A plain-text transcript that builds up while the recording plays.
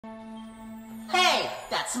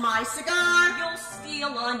That's my cigar. You'll steal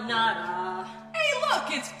another. Hey, look,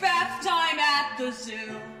 it's bath time at the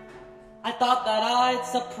zoo. I thought that I'd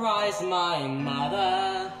surprise my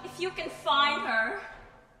mother. If you can find her.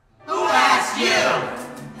 Who asked you?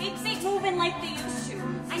 Pigs ain't moving like they used to.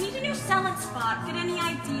 I need a new selling spot. Got any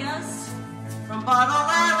ideas? From Bottle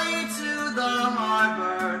Alley to the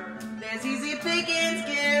harbor, there's easy pickings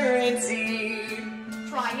guaranteed.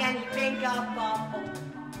 Try any bank up bubble.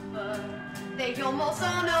 They almost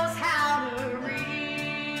all knows how to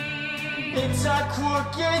read. It's a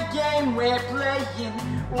crooked game we're playing,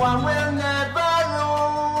 one we'll never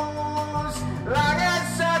lose. Long as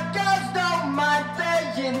suckers don't mind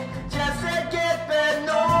paying, just to get their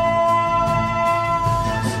nose.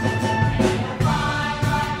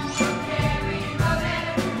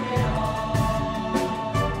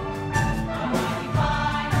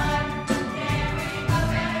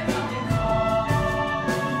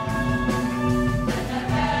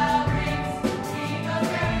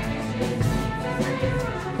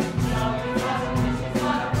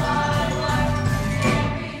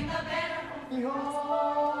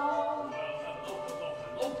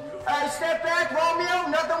 Step back, Romeo.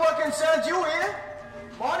 Nothing what concerns you here.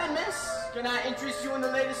 Morning, miss. Can I interest you in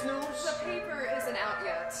the latest news? The paper isn't out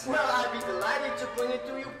yet. Well, I'd be delighted to bring it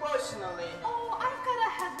to you personally. Oh, I've got a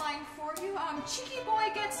headline for you. Cheeky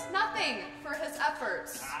boy gets nothing for his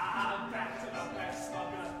efforts. Back to the best,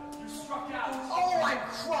 Slugger. You struck out. Oh, I'm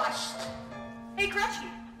crushed. Hey, Crutchy,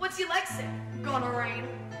 what's your leg say? Gonna rain.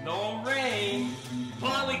 No rain.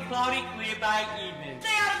 Partly cloudy, clear by evening. They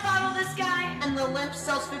ought to bottle this guy. And the limp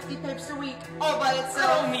sells 50 papes a week, all by I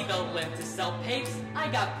itself. don't need the limp to sell papes. I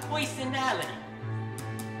got personality.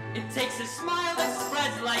 It takes a smile that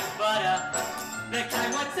spreads like butter. The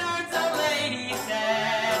kind what turns a lady's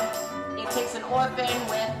head. It takes an orphan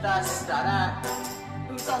with a stutter,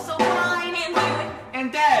 Who's also fine and cute.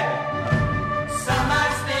 And dead. Summer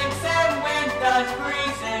stinks and winter's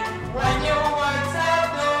freezing. When your words have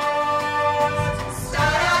doors,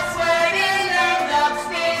 start out sweating, end up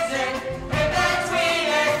sneezing. In that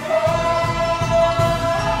sweetest pause.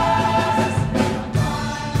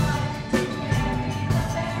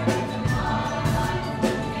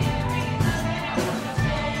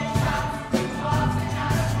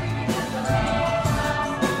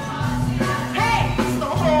 Hey, so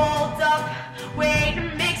hold up. Wait,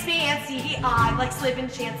 it makes me antsy. I like slipping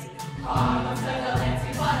chancy.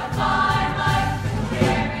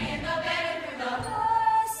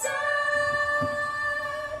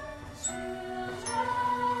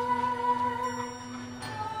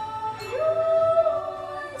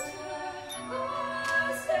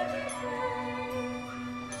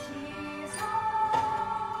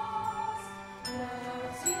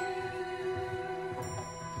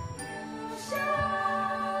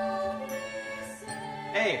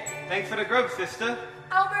 Hey, thanks for the grub, sister.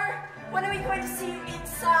 Albert, when are we going to see you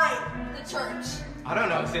inside the church? I don't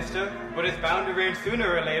know, sister, but it's bound to rain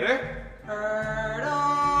sooner or later. Heard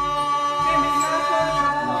on. Give me a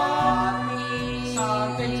coffee,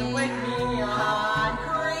 something to wake me on.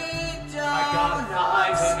 Concrete got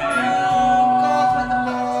donuts, eyes in there. sprinkles with the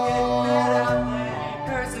mold.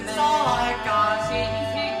 Hers is all I got.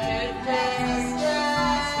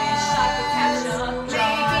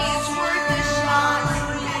 Maybe it's worth a shot.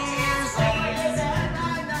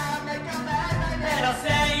 And I'll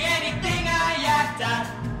say anything I have to.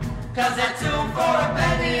 Cause they're two for a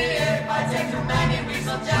penny. If I take too many,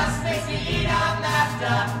 weasel just makes me eat them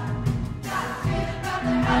after.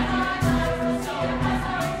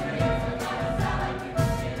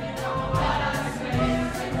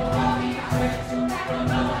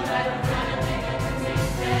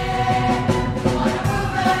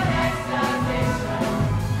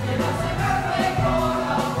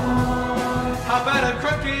 How about a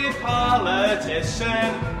crooked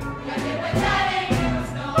politician?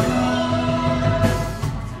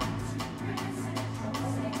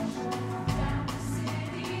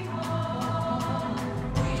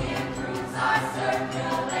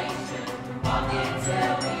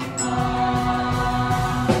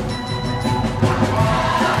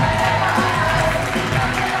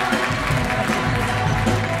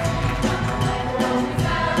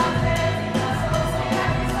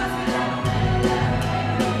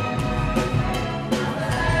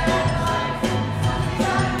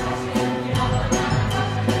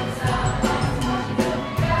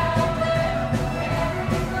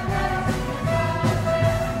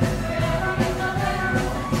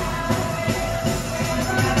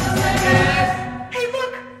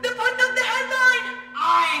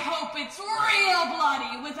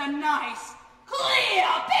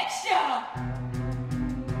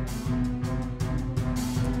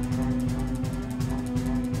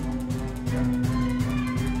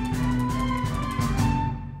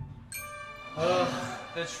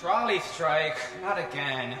 The trolley strike? Not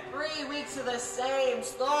again. 3 weeks of the same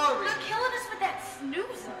story. You're killing us with that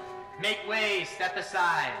snoozer. Make way, step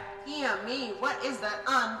aside. Dear me, what is that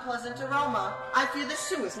unpleasant aroma? I fear the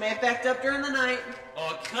shoes may have backed up during the night.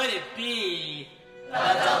 Or could it be... The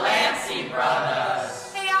Delancey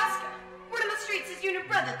brothers. Hey, Oscar. Word on the street says you and your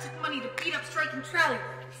brother took money to beat up striking trolley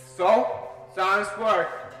workers. So? Honest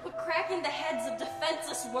work. We're cracking the heads of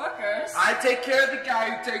defenseless workers. I take care of the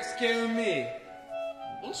guy who takes care of me.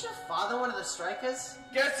 Ain't your father one of the strikers?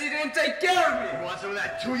 Guess he didn't take care of me. You want some of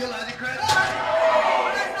that too, you lazy credit?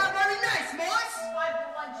 Oh, that's not very nice, Morse.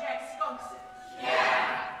 5-1 Jack skunks it.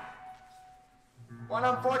 One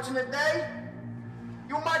unfortunate day,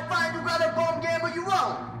 you might find you got a bone game of your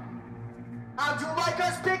own. How'd you like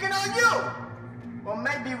us picking on you? Well,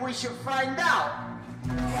 maybe we should find out.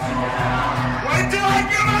 Wait till I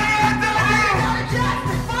get my hands on you!